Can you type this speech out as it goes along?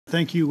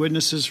Thank you,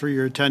 witnesses, for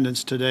your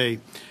attendance today.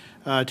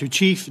 To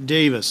Chief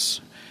Davis,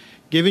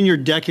 given your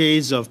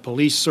decades of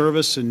police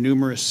service in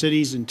numerous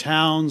cities and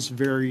towns,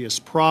 various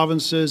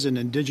provinces, and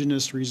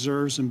Indigenous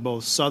reserves in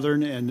both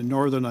southern and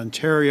northern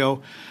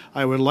Ontario,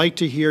 I would like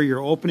to hear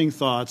your opening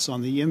thoughts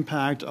on the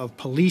impact of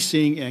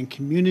policing and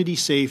community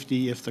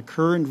safety if the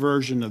current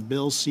version of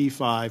Bill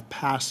C-5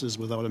 passes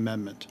without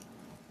amendment.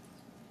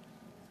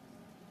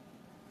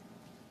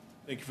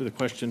 Thank you for the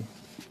question,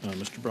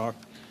 Mr. Brock.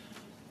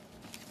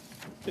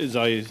 As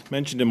I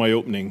mentioned in my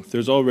opening,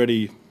 there's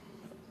already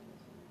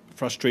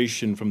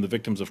frustration from the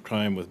victims of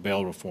crime with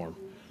bail reform.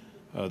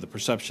 The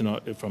perception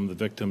from the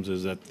victims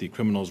is that the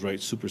criminals'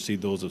 rights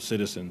supersede those of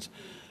citizens.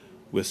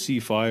 With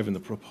C-5 and the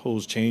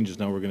proposed changes,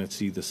 now we're going to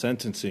see the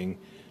sentencing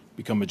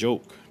become a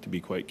joke, to be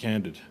quite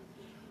candid.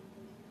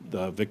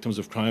 The victims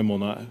of crime will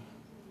not,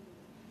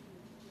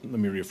 let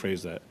me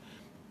rephrase that.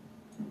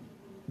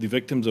 The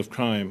victims of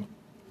crime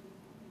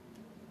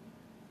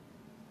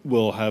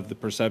will have the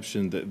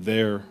perception that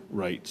their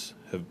rights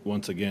have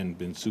once again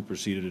been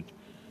superseded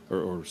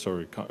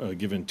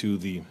given to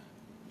the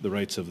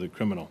rights of the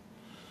criminal.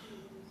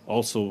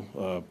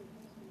 Also,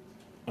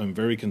 I'm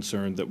very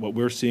concerned that what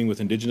we're seeing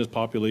with Indigenous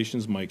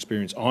populations, my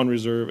experience on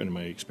reserve and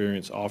my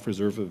experience off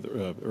reserve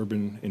with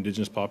urban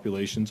Indigenous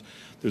populations,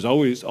 there's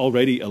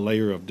already a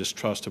layer of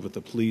distrust with the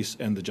police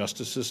and the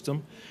justice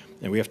system,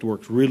 and we have to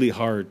work really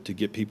hard to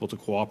get people to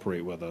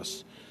cooperate with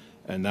us.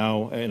 And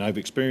I've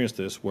experienced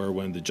this, where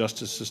when the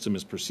justice system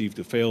is perceived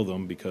to fail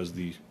them because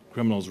the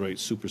criminal's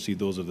rights supersede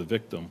those of the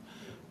victim.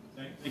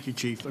 Thank you,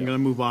 Chief. I'm going to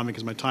move on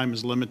because my time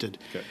is limited.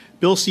 Okay.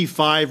 Bill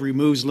C-5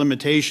 removes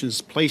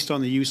limitations placed on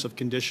the use of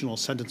conditional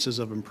sentences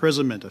of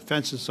imprisonment.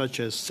 Offenses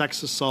such as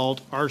sex assault,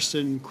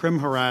 arson, crim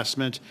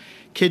harassment,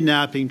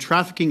 kidnapping,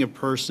 trafficking of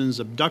persons,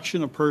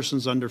 abduction of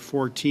persons under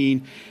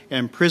 14,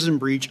 and prison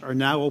breach are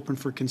now open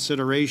for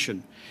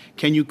consideration.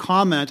 Can you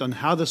comment on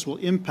how this will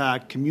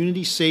impact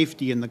community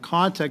safety in the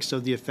context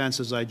of the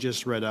offenses I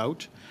just read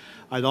out?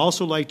 I'd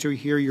also like to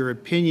hear your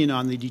opinion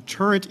on the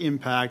deterrent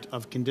impact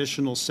of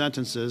conditional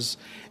sentences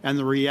and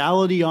the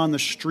reality on the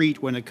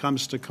street when it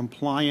comes to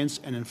compliance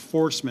and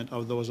enforcement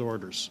of those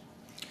orders.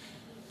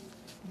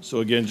 So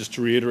again, just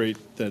to reiterate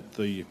that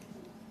the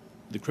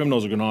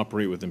criminals are going to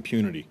operate with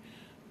impunity,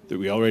 that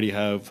we already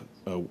have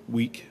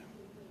weak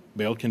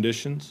bail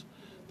conditions.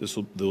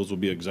 Those will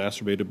be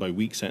exacerbated by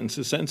weak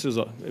sentences. Sentences,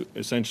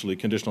 essentially,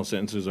 conditional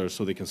sentences are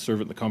so they can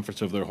serve at the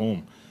comforts of their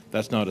home.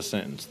 That's not a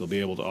sentence. They'll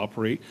be able to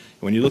operate.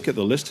 And when you look at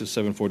the list of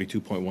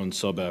 742.1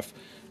 sub F,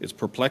 it's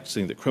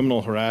perplexing that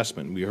criminal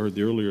harassment, we heard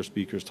the earlier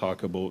speakers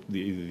talk about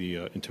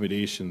the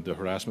intimidation, the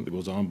harassment that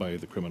goes on by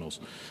the criminals,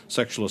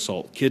 sexual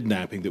assault,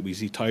 kidnapping that we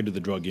see tied to the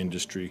drug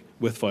industry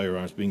with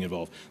firearms being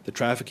involved, the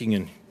trafficking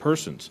in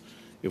persons.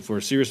 If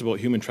we're serious about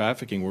human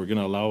trafficking, we're going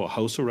to allow a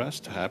house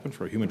arrest to happen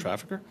for a human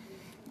trafficker?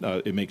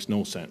 It makes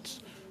no sense.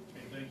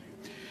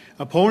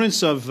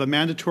 Opponents of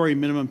mandatory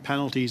minimum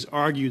penalties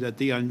argue that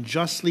they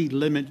unjustly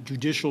limit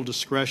judicial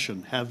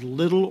discretion, have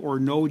little or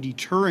no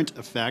deterrent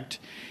effect,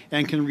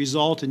 and can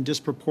result in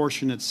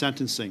disproportionate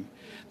sentencing.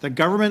 The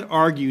government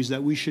argues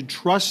that we should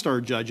trust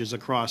our judges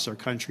across our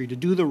country to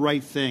do the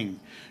right thing,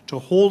 to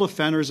hold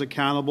offenders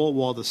accountable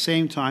while at the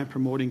same time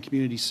promoting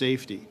community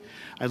safety.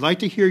 I'd like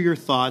to hear your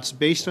thoughts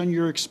based on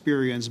your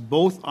experience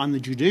both on the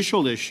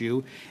judicial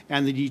issue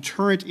and the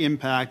deterrent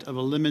impact of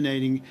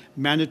eliminating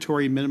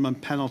mandatory minimum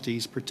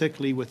penalties,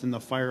 particularly within the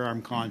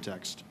firearm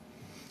context.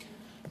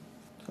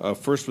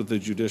 First, with the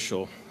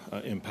judicial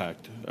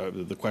impact,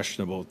 the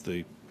question about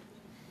the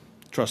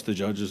trust the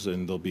judges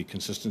and there'll be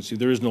consistency.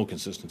 There is no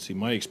consistency.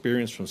 My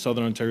experience from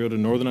Southern Ontario to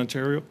Northern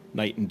Ontario,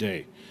 night and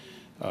day.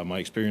 My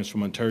experience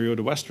from Ontario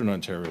to Western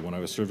Ontario when I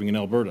was serving in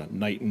Alberta,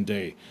 night and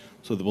day.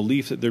 So the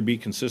belief that there be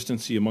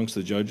consistency amongst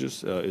the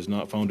judges is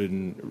not founded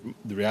in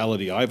the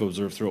reality I've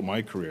observed throughout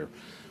my career.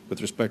 With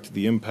respect to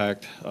the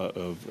impact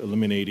of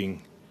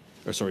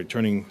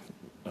turning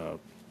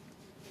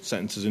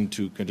sentences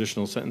into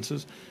conditional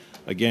sentences,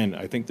 again,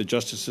 I think the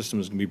justice system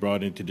is going to be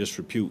brought into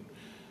disrepute.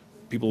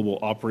 People will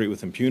operate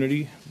with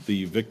impunity.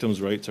 The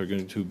victims' rights are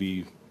going to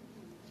be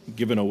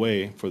given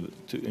away for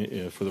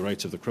the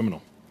rights of the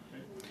criminal.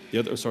 The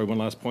other, one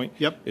last point.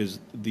 Yep. Is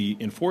the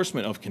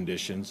enforcement of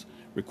conditions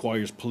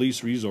requires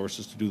police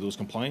resources to do those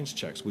compliance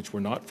checks, which we're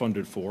not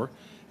funded for.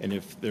 And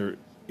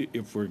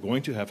if we're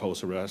going to have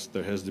house arrest,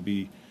 there has to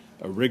be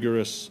a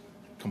rigorous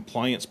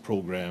compliance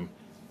program,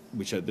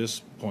 which at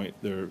this point,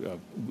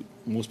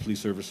 most police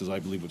services, I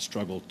believe, would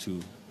struggle to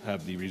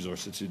have the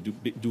resources to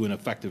do an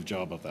effective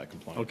job of that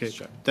compliance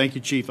check. Thank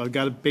you, Chief. I've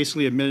got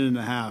basically a minute and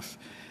a half.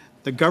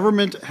 The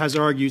government has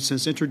argued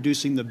since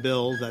introducing the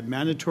bill that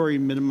mandatory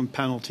minimum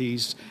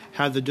penalties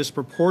have the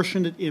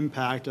disproportionate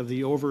impact of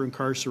the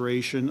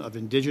over-incarceration of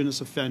Indigenous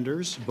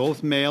offenders,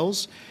 both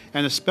males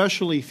and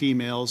especially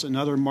females and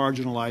other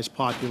marginalized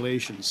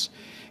populations.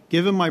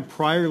 Given my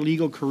prior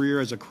legal career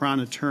as a Crown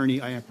attorney,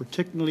 I am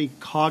particularly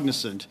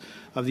cognizant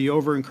of the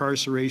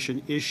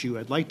over-incarceration issue.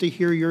 I'd like to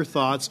hear your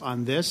thoughts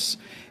on this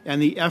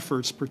and the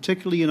efforts,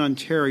 particularly in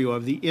Ontario,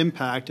 of the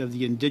impact of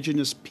the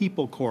Indigenous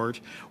People Court,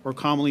 or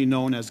commonly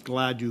known as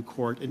Gladue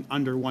Court, in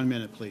under 1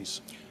 minute,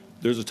 please.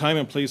 There's a time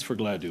and place for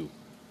Gladue.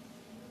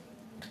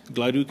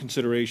 Gladue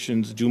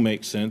considerations do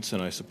make sense,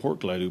 and I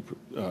support Gladue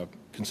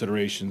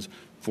considerations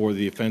for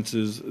the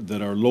offenses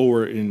that are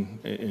lower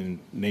in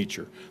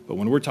nature. But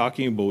when we're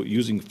talking about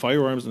using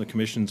firearms in the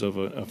commissions of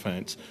an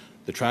offense,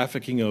 the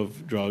trafficking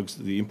of drugs,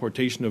 the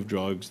importation of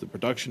drugs, the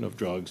production of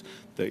drugs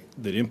that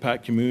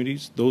impact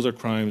communities, those are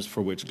crimes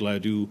for which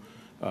Gladue,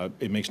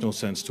 it makes no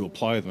sense to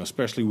apply them,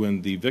 especially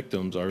when the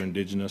victims are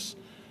Indigenous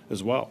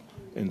as well.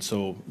 And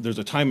so there's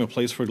a time and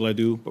place for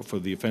Gladue, but for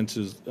the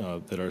offenses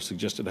that are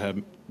suggested to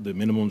have the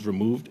minimums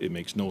removed, it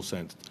makes no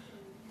sense.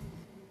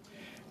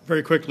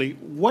 Very quickly,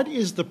 what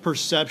is the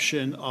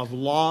perception of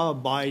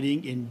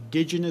law-abiding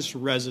Indigenous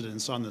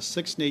residents on the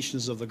Six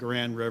Nations of the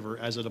Grand River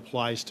as it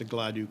applies to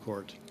Gladue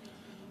Court?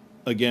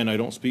 Again, I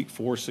don't speak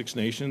for Six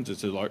Nations.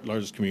 It's the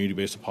largest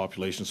community-based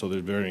population, so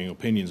there's varying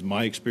opinions.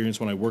 My experience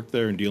when I worked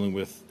there and dealing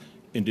with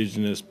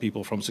Indigenous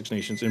people from Six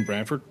Nations in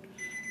Brantford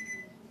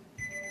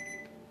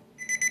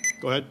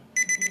Go ahead.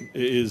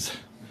 Is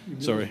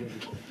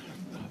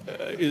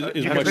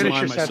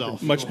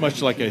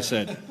much like I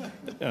said.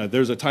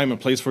 There's a time and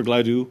place for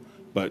Gladue,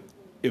 but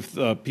if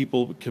the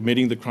people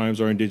committing the crimes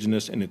are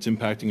Indigenous and it's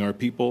impacting our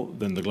people,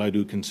 then the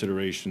Gladue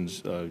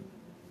considerations,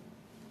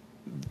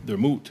 they're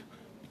moot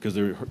because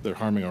they're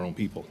harming our own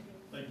people.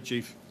 Thank you,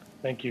 Chief.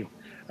 Thank you.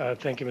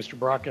 Thank you, Mr.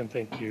 Brock, and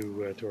thank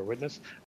you to our witness.